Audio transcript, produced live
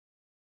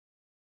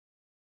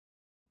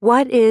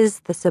What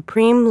is the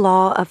supreme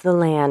law of the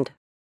land?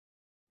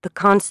 The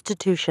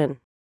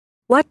Constitution.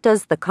 What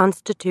does the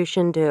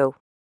Constitution do?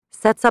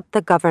 Sets up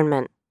the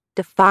government,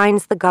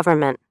 defines the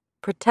government,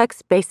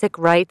 protects basic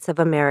rights of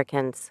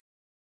Americans.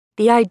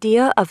 The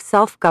idea of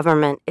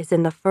self-government is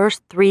in the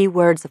first 3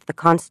 words of the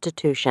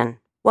Constitution.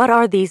 What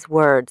are these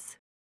words?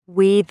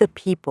 We the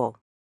people.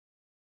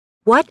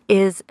 What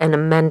is an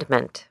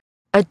amendment?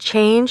 A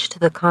change to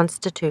the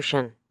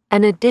Constitution,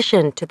 an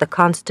addition to the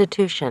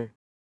Constitution.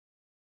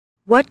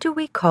 What do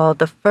we call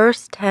the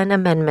first 10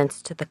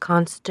 amendments to the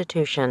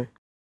Constitution?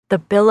 The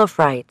Bill of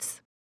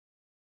Rights.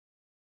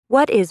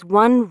 What is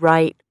one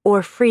right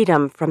or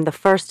freedom from the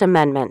First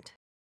Amendment?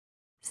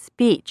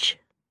 Speech,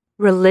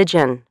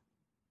 religion,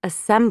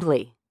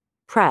 assembly,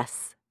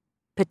 press,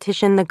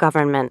 petition the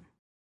government.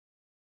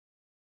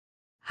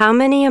 How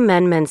many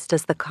amendments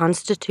does the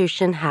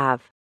Constitution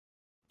have?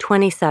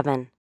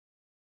 27.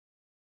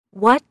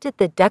 What did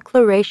the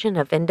Declaration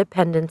of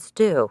Independence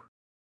do?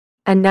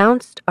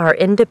 Announced our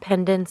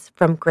independence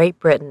from Great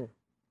Britain.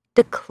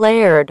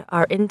 Declared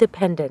our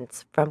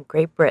independence from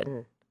Great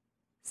Britain.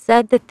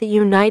 Said that the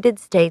United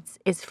States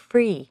is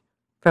free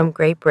from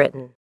Great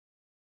Britain.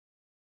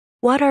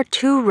 What are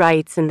 2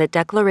 rights in the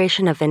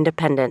Declaration of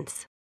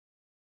Independence?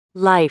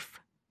 Life,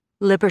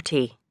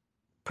 liberty,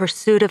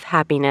 pursuit of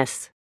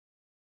happiness.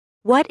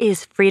 What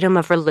is freedom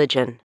of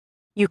religion?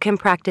 You can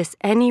practice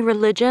any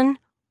religion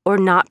or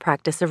not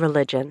practice a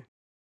religion.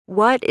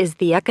 What is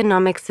the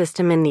economic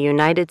system in the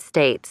United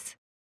States?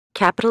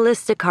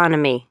 Capitalist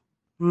economy,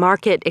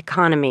 market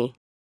economy.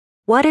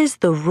 What is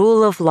the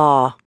rule of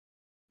law?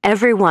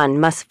 Everyone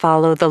must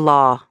follow the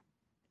law.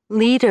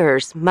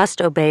 Leaders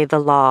must obey the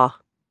law.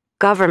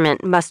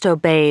 Government must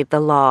obey the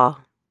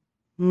law.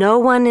 No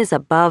one is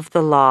above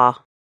the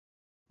law.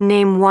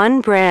 Name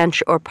one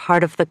branch or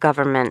part of the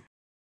government.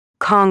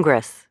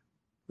 Congress,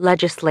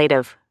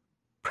 legislative,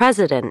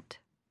 president,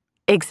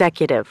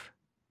 executive,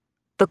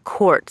 the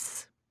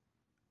courts,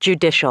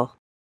 judicial.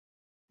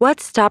 What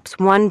stops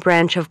one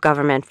branch of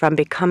government from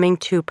becoming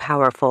too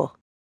powerful?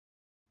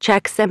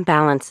 Checks and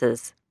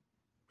balances,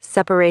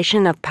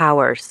 separation of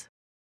powers.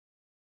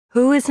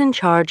 Who is in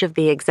charge of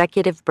the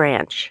executive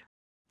branch?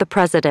 The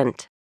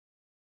President.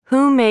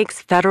 Who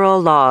makes federal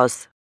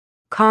laws?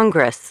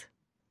 Congress,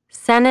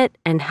 Senate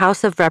and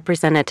House of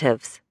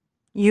Representatives,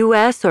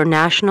 U.S. or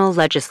national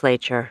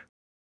legislature.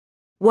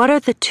 What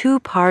are the 2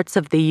 parts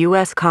of the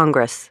U.S.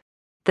 Congress?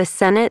 The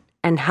Senate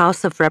and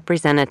House of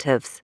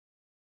Representatives.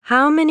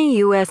 How many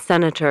U.S.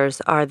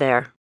 senators are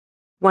there?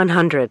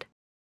 100.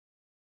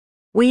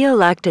 We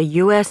elect a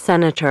U.S.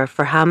 senator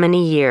for how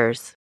many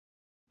years?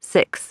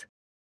 6.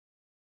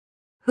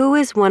 Who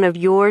is one of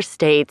your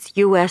state's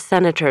U.S.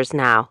 senators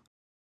now?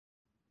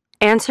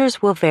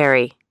 Answers will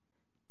vary.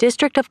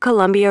 District of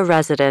Columbia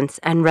residents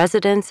and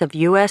residents of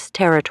U.S.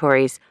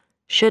 territories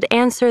should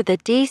answer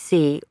that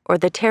D.C. or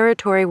the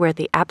territory where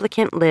the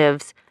applicant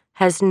lives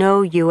has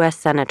no U.S.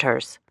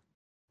 senators.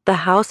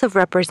 The House of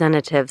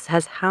Representatives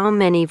has how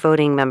many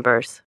voting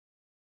members?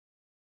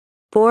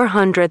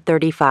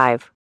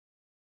 435.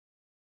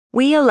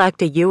 We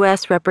elect a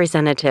U.S.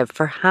 representative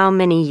for how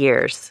many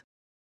years?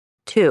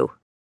 2.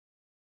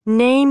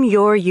 Name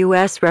your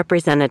U.S.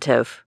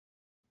 representative.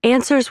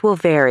 Answers will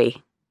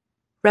vary.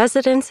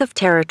 Residents of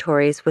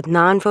territories with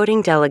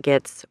non-voting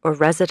delegates or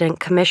resident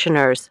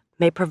commissioners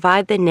may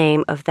provide the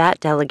name of that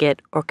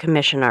delegate or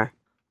commissioner.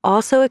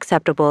 Also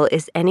acceptable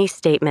is any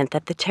statement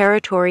that the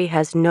territory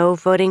has no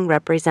voting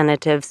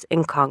representatives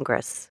in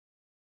Congress.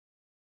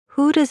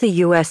 Who does a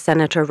U.S.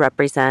 Senator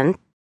represent?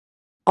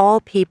 All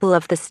people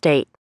of the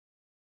state.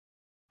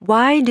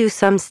 Why do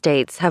some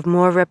states have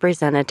more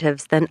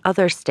representatives than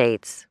other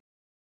states?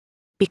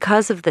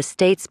 Because of the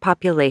state's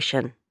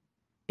population.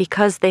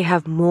 Because they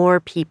have more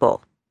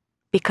people.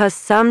 Because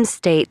some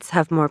states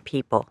have more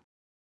people.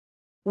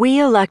 We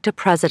elect a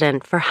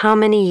president for how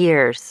many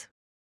years?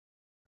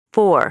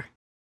 4.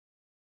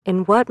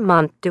 In what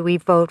month do we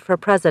vote for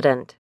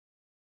president?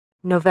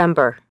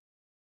 November.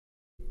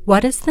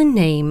 What is the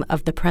name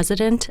of the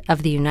President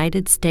of the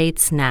United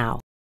States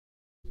now?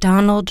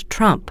 Donald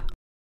Trump.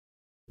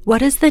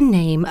 What is the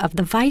name of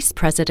the Vice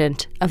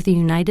President of the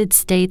United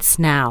States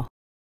now?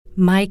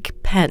 Mike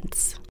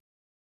Pence.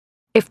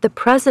 If the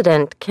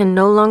President can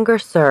no longer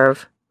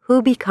serve,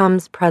 who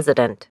becomes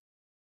President?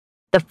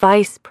 The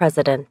Vice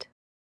President.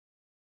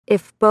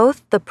 If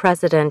both the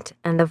President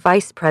and the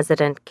Vice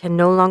President can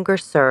no longer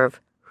serve,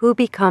 who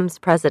becomes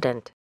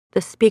President?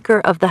 The Speaker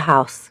of the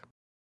House.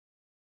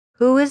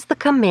 Who is the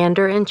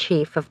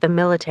Commander-in-Chief of the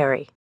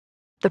military?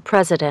 The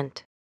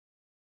President.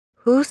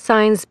 Who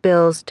signs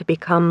bills to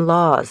become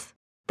laws?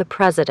 The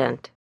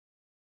President.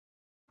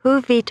 Who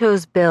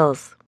vetoes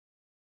bills?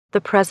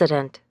 The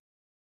President.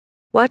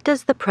 What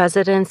does the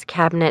President's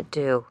Cabinet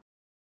do?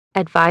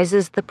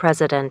 Advises the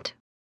President.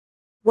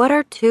 What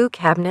are 2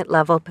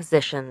 cabinet-level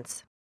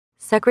positions?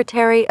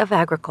 Secretary of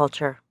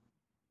Agriculture,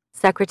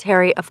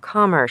 Secretary of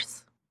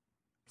Commerce,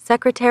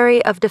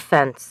 Secretary of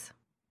Defense,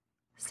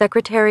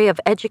 Secretary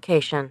of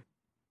Education,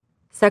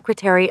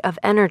 Secretary of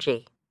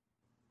Energy,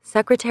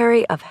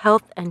 Secretary of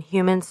Health and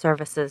Human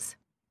Services,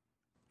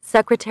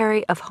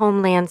 Secretary of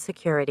Homeland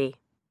Security,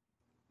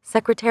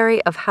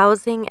 Secretary of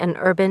Housing and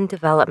Urban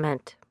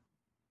Development,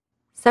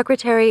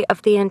 Secretary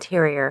of the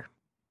Interior,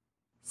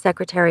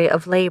 Secretary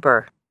of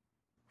Labor,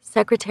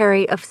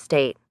 Secretary of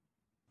State,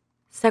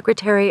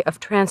 Secretary of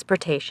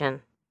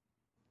Transportation,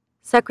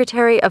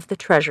 Secretary of the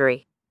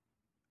Treasury,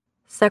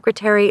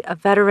 Secretary of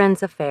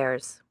Veterans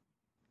Affairs,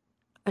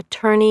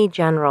 Attorney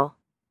General,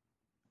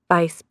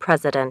 Vice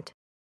President.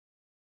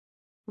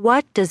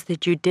 What does the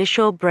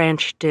judicial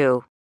branch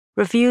do?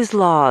 Reviews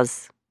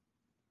laws,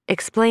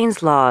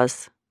 explains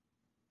laws,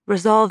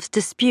 resolves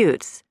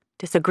disputes,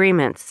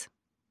 disagreements,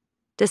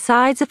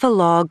 decides if a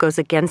law goes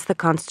against the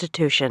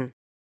Constitution.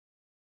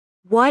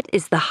 What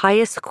is the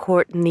highest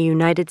court in the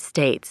United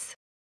States?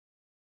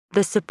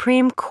 The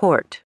Supreme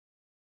Court.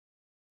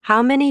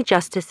 How many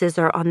justices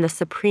are on the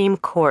Supreme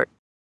Court?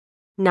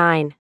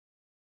 9.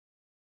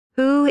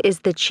 Who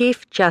is the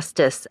Chief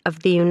Justice of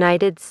the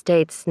United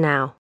States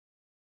now?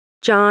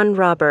 John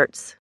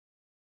Roberts.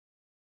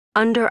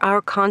 Under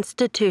our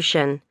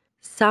Constitution,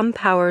 some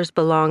powers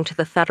belong to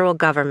the federal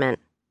government.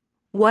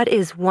 What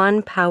is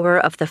one power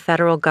of the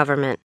federal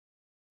government?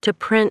 To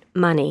print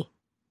money,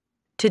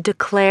 to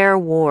declare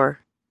war,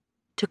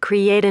 to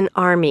create an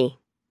army,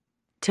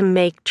 to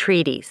make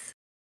treaties.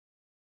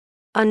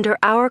 Under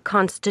our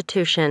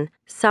Constitution,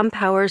 some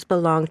powers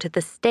belong to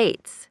the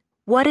states.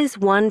 What is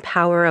one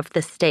power of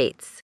the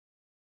states?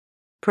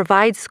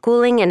 Provide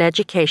schooling and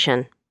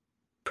education,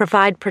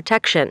 provide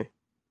protection,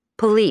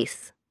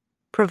 police,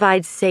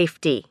 provide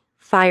safety,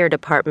 fire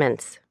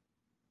departments,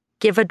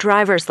 give a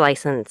driver's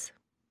license,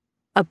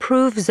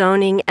 approve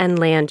zoning and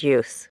land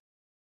use.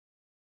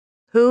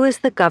 Who is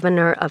the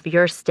governor of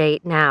your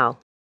state now?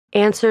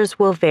 Answers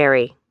will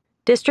vary.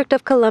 District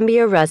of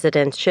Columbia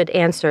residents should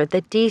answer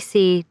that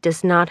D.C.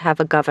 does not have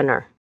a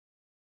governor.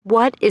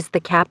 What is the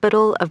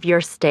capital of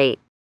your state?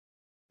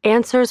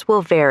 Answers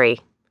will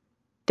vary.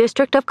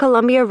 District of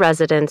Columbia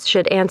residents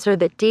should answer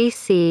that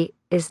D.C.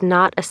 is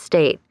not a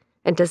state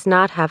and does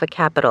not have a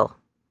capital.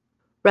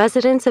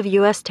 Residents of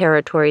U.S.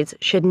 territories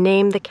should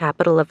name the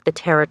capital of the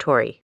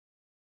territory.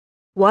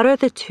 What are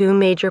the two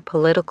major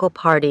political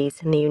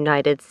parties in the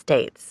United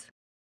States?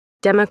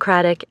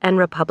 Democratic and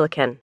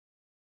Republican.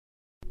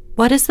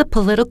 What is the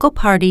political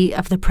party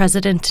of the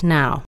president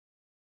now?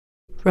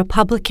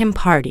 Republican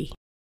Party.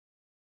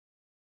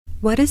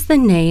 What is the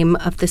name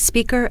of the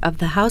Speaker of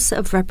the House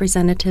of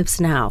Representatives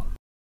now?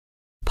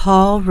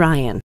 Paul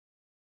Ryan.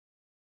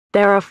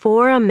 There are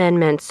 4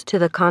 amendments to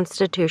the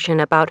Constitution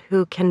about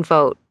who can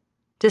vote.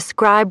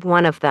 Describe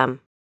one of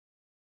them.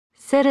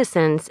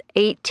 Citizens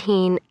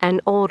 18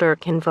 and older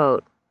can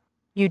vote.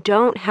 You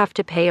don't have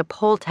to pay a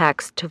poll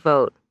tax to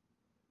vote.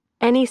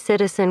 Any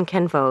citizen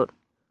can vote.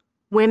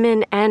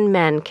 Women and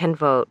men can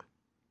vote.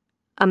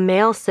 A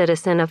male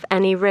citizen of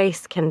any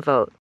race can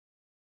vote.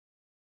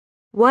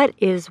 What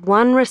is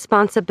one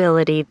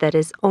responsibility that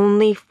is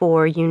only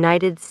for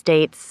United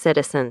States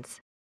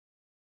citizens?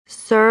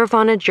 Serve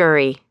on a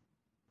jury.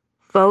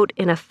 Vote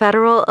in a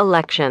federal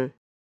election.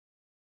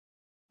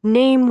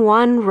 Name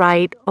one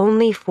right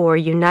only for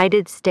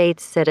United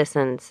States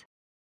citizens.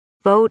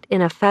 Vote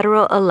in a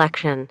federal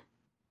election.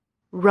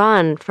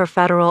 Run for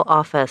federal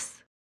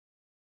office.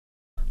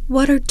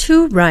 What are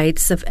 2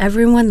 rights of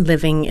everyone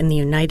living in the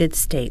United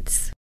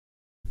States?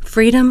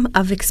 Freedom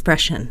of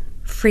expression,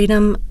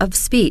 freedom of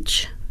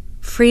speech,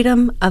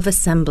 freedom of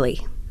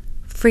assembly,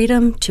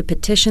 freedom to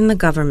petition the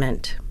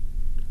government,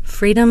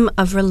 freedom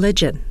of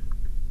religion,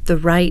 the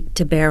right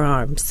to bear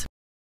arms.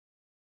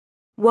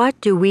 What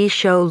do we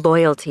show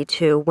loyalty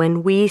to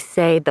when we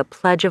say the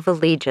Pledge of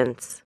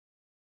Allegiance?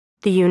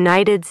 The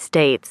United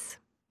States.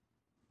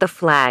 The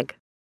flag.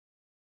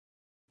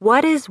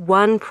 What is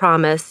one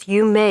promise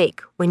you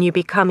make when you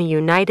become a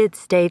United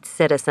States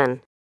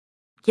citizen?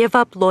 Give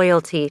up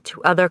loyalty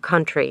to other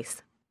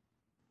countries.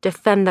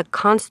 Defend the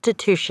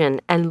Constitution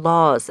and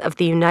laws of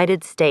the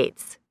United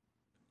States.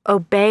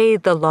 Obey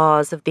the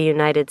laws of the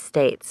United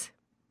States.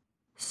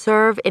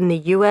 Serve in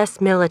the U.S.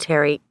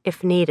 military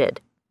if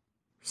needed.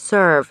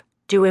 Serve,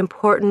 do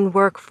important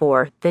work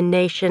for the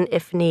nation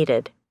if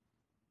needed.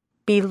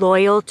 Be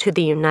loyal to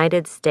the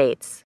United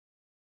States.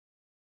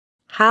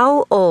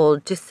 How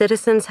old do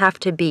citizens have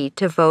to be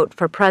to vote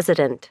for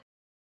president?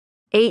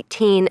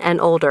 18 and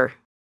older.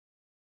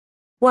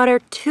 What are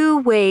 2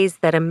 ways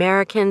that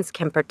Americans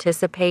can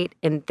participate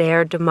in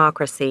their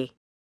democracy?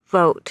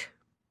 Vote.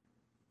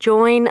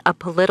 Join a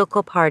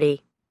political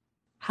party.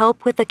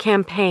 Help with a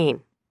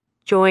campaign.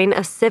 Join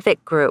a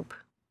civic group.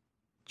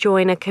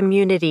 Join a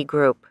community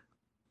group.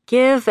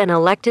 Give an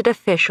elected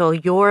official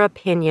your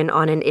opinion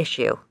on an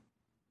issue.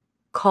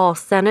 Call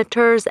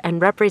senators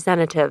and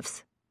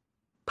representatives.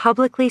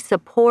 Publicly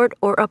support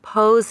or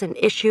oppose an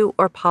issue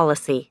or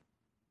policy.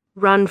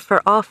 Run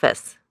for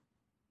office.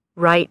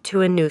 Write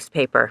to a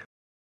newspaper.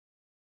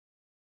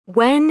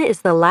 When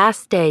is the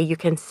last day you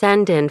can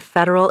send in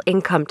federal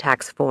income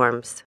tax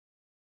forms?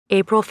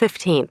 April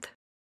 15th.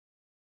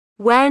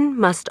 When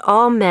must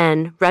all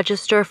men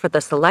register for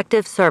the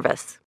Selective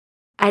Service?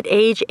 At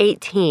age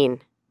 18.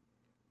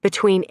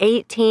 Between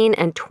 18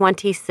 and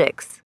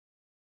 26.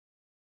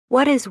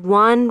 What is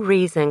one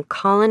reason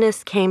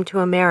colonists came to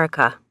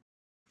America?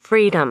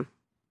 Freedom,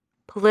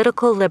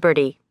 political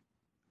liberty,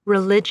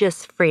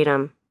 religious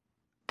freedom,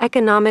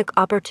 economic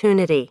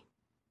opportunity,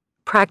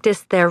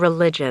 practice their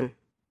religion,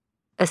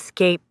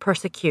 escape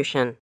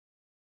persecution.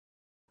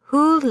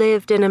 Who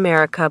lived in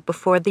America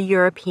before the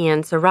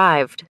Europeans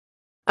arrived?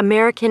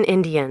 American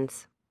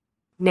Indians,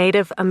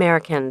 Native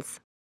Americans.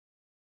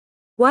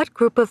 What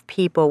group of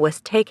people was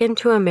taken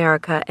to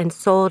America and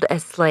sold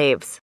as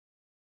slaves?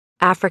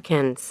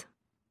 Africans,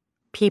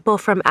 people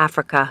from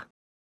Africa.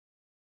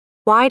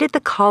 Why did the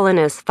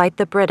colonists fight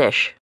the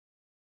British?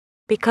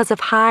 Because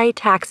of high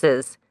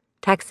taxes,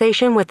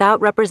 taxation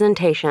without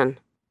representation.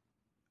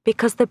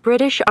 Because the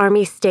British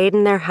Army stayed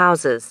in their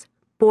houses,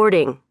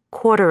 boarding,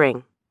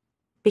 quartering.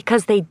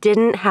 Because they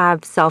didn't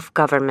have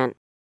self-government.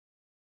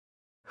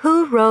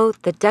 Who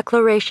wrote the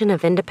Declaration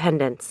of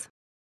Independence?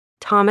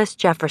 Thomas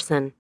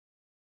Jefferson.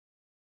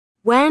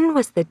 When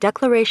was the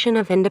Declaration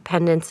of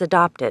Independence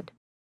adopted?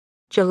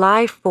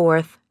 July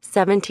 4th,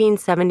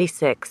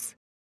 1776.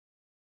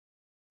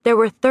 There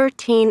were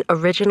 13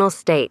 original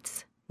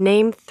states.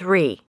 Name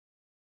 3.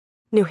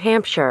 New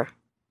Hampshire,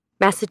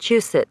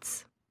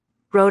 Massachusetts,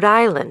 Rhode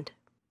Island,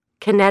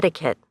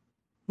 Connecticut,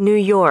 New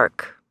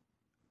York,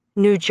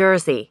 New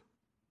Jersey,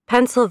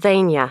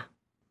 Pennsylvania,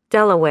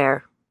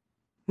 Delaware,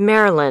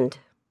 Maryland,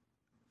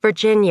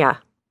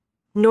 Virginia,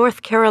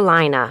 North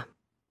Carolina,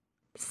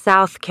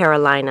 South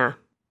Carolina,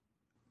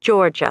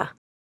 Georgia.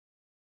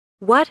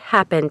 What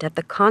happened at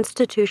the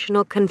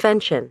Constitutional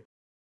Convention?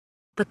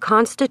 The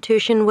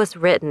Constitution was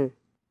written.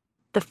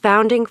 The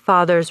Founding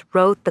Fathers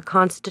wrote the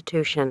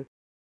Constitution.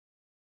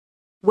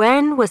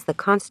 When was the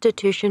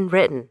Constitution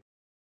written?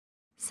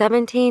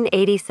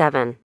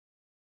 1787.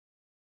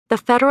 The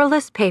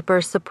Federalist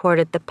Papers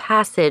supported the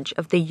passage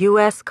of the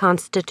U.S.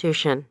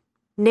 Constitution.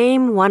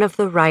 Name one of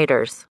the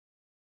writers.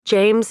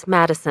 James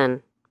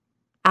Madison,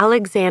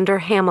 Alexander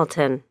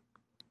Hamilton,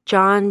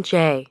 John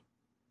Jay,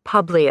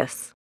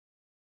 Publius.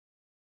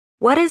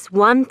 What is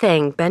one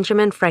thing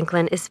Benjamin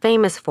Franklin is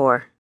famous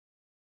for?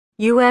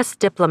 U.S.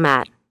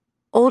 diplomat,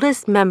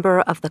 oldest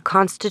member of the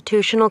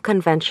Constitutional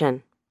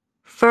Convention,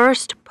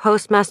 first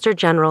Postmaster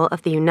General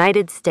of the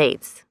United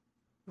States,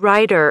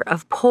 writer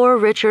of Poor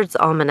Richard's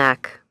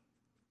Almanac,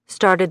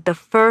 started the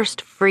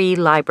first free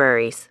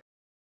libraries.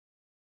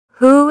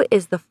 Who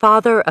is the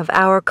father of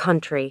our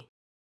country?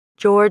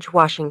 George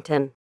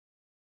Washington.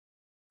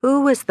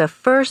 Who was the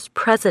first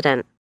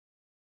president?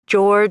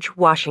 George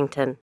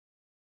Washington.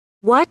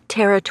 What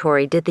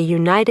territory did the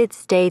United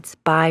States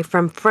buy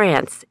from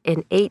France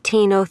in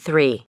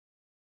 1803?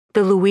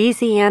 The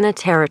Louisiana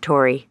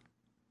Territory.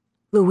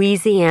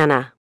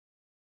 Louisiana.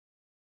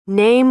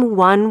 Name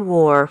one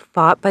war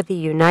fought by the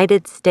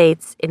United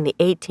States in the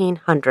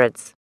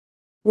 1800s.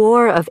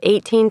 War of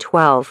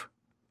 1812.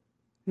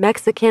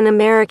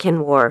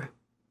 Mexican-American War.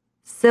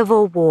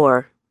 Civil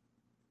War.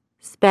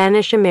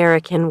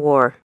 Spanish-American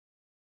War.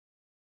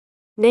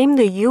 Name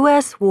the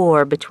U.S.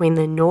 war between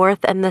the North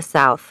and the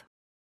South.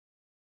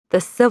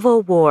 The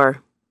Civil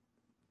War.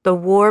 The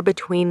war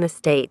between the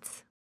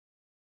states.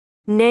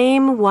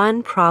 Name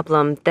one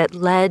problem that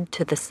led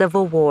to the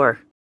Civil War.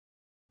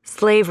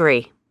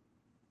 Slavery.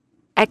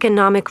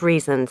 Economic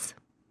reasons.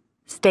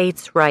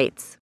 States'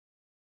 rights.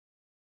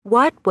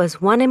 What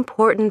was one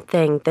important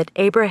thing that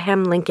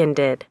Abraham Lincoln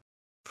did?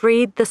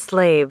 Freed the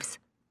slaves.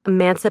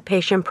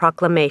 Emancipation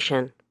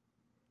Proclamation.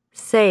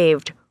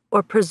 Saved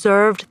or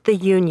preserved the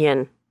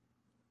Union.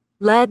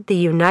 Led the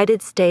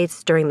United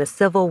States during the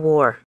Civil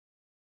War.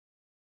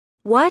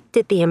 What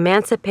did the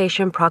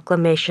Emancipation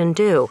Proclamation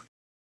do?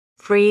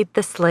 Freed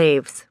the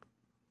slaves.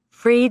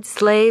 Freed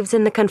slaves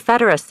in the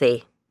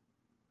Confederacy.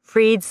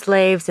 Freed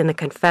slaves in the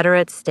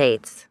Confederate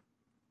States.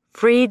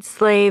 Freed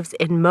slaves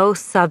in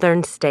most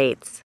Southern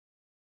states.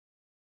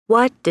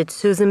 What did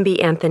Susan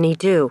B. Anthony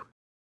do?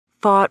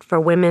 Fought for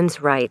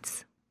women's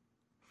rights.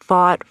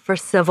 Fought for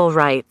civil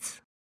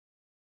rights.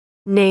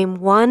 Name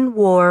one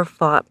war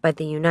fought by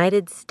the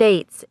United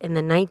States in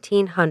the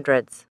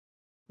 1900s.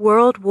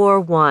 World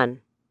War I.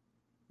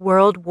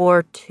 World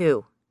War II,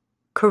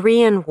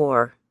 Korean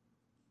War,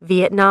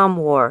 Vietnam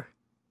War,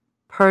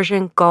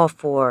 Persian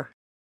Gulf War.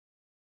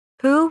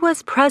 Who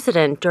was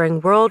president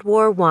during World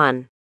War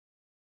I?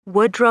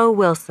 Woodrow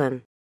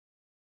Wilson.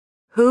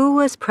 Who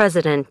was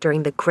president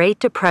during the Great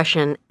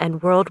Depression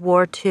and World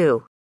War II?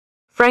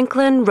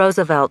 Franklin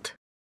Roosevelt.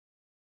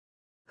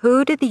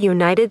 Who did the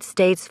United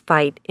States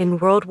fight in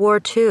World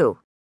War II?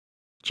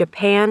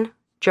 Japan,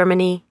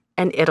 Germany,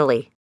 and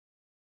Italy.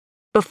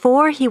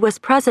 Before he was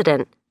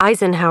president,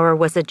 Eisenhower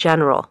was a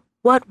general.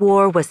 What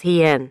war was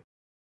he in?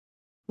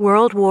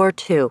 World War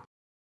II.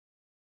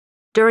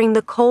 During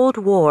the Cold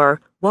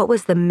War, what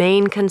was the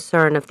main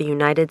concern of the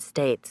United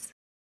States?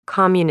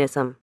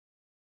 Communism.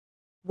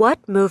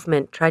 What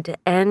movement tried to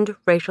end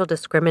racial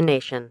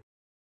discrimination?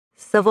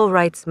 Civil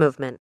rights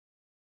movement.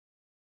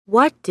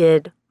 What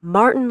did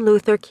Martin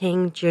Luther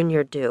King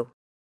Jr. do?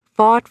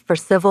 Fought for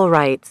civil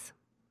rights.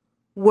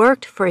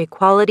 worked for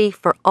equality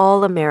for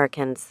all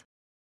Americans.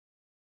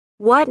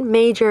 What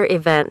major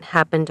event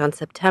happened on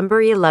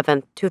September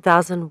 11,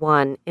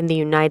 2001 in the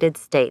United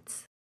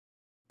States?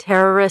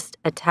 Terrorists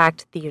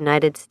attacked the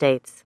United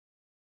States.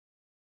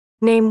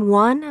 Name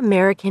one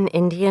American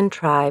Indian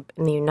tribe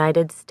in the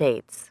United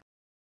States.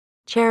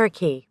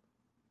 Cherokee,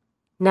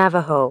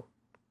 Navajo,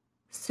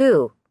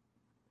 Sioux,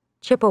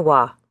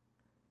 Chippewa,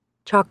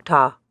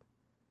 Choctaw,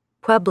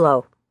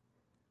 Pueblo,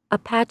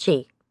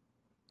 Apache,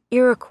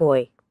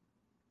 Iroquois,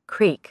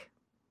 Creek,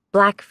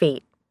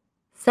 Blackfeet,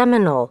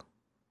 Seminole,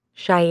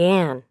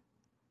 Cheyenne,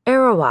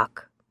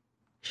 Arawak,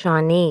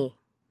 Shawnee,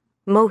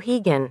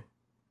 Mohegan,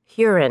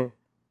 Huron,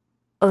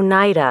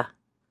 Oneida,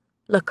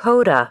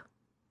 Lakota,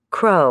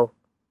 Crow,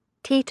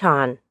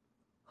 Teton,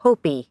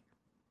 Hopi,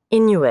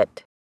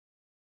 Inuit.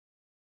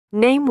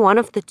 Name one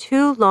of the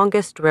two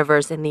longest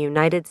rivers in the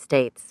United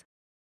States.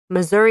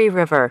 Missouri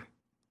River,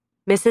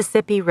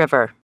 Mississippi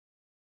River.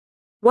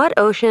 What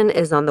ocean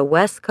is on the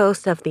west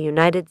coast of the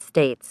United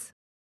States?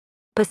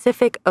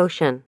 Pacific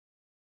Ocean.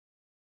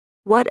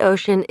 What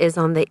ocean is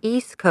on the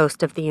east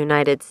coast of the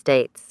United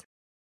States?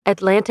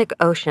 Atlantic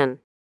Ocean.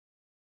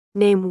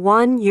 Name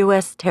one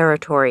U.S.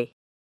 territory.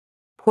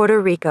 Puerto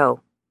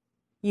Rico,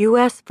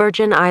 U.S.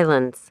 Virgin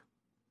Islands,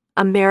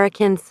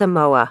 American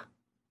Samoa,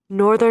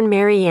 Northern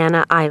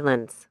Mariana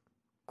Islands,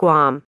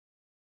 Guam.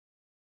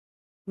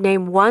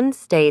 Name one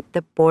state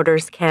that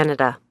borders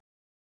Canada.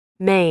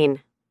 Maine,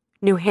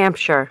 New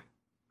Hampshire,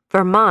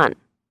 Vermont,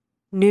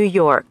 New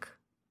York,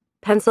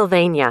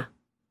 Pennsylvania,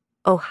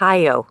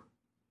 Ohio,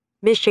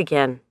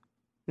 Michigan,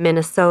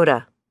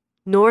 Minnesota,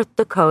 North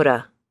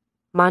Dakota,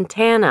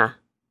 Montana,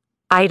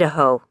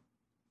 Idaho,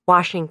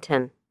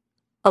 Washington,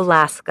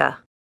 Alaska.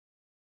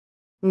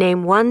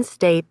 Name one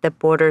state that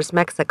borders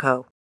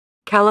Mexico.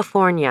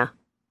 California,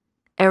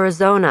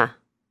 Arizona,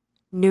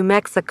 New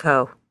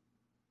Mexico,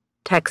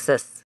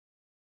 Texas.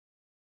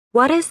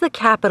 What is the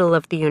capital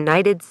of the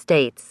United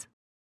States?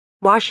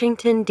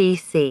 Washington,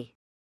 D.C.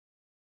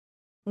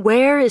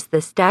 Where is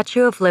the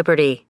Statue of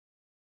Liberty?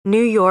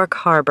 New York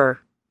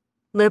Harbor,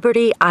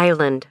 Liberty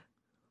Island.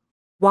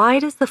 Why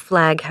does the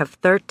flag have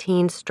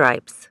 13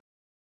 stripes?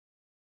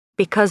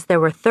 Because there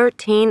were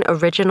 13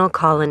 original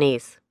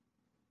colonies.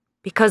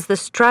 Because the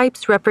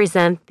stripes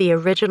represent the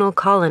original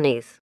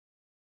colonies.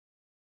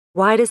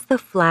 Why does the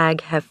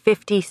flag have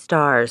 50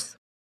 stars?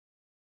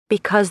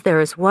 Because there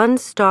is one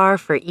star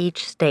for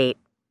each state.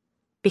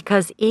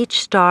 Because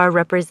each star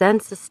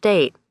represents a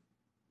state.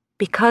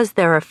 Because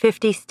there are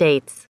 50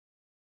 states.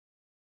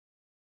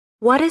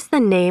 What is the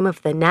name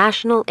of the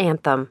national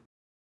anthem?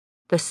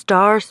 The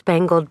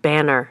Star-Spangled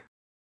Banner.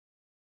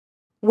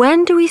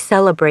 When do we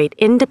celebrate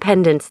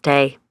Independence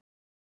Day?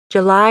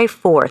 July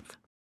 4th.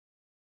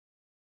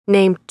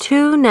 Name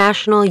two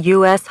national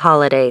U.S.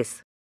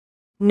 holidays.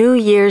 New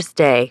Year's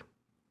Day,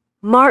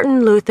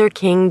 Martin Luther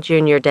King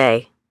Jr.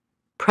 Day,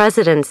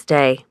 President's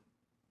Day,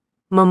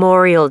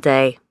 Memorial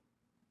Day,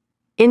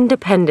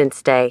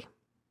 Independence Day,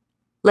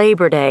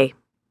 Labor Day,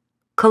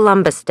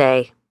 Columbus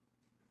Day,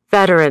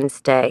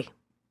 Veterans Day,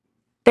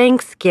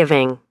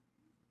 Thanksgiving,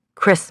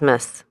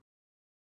 Christmas.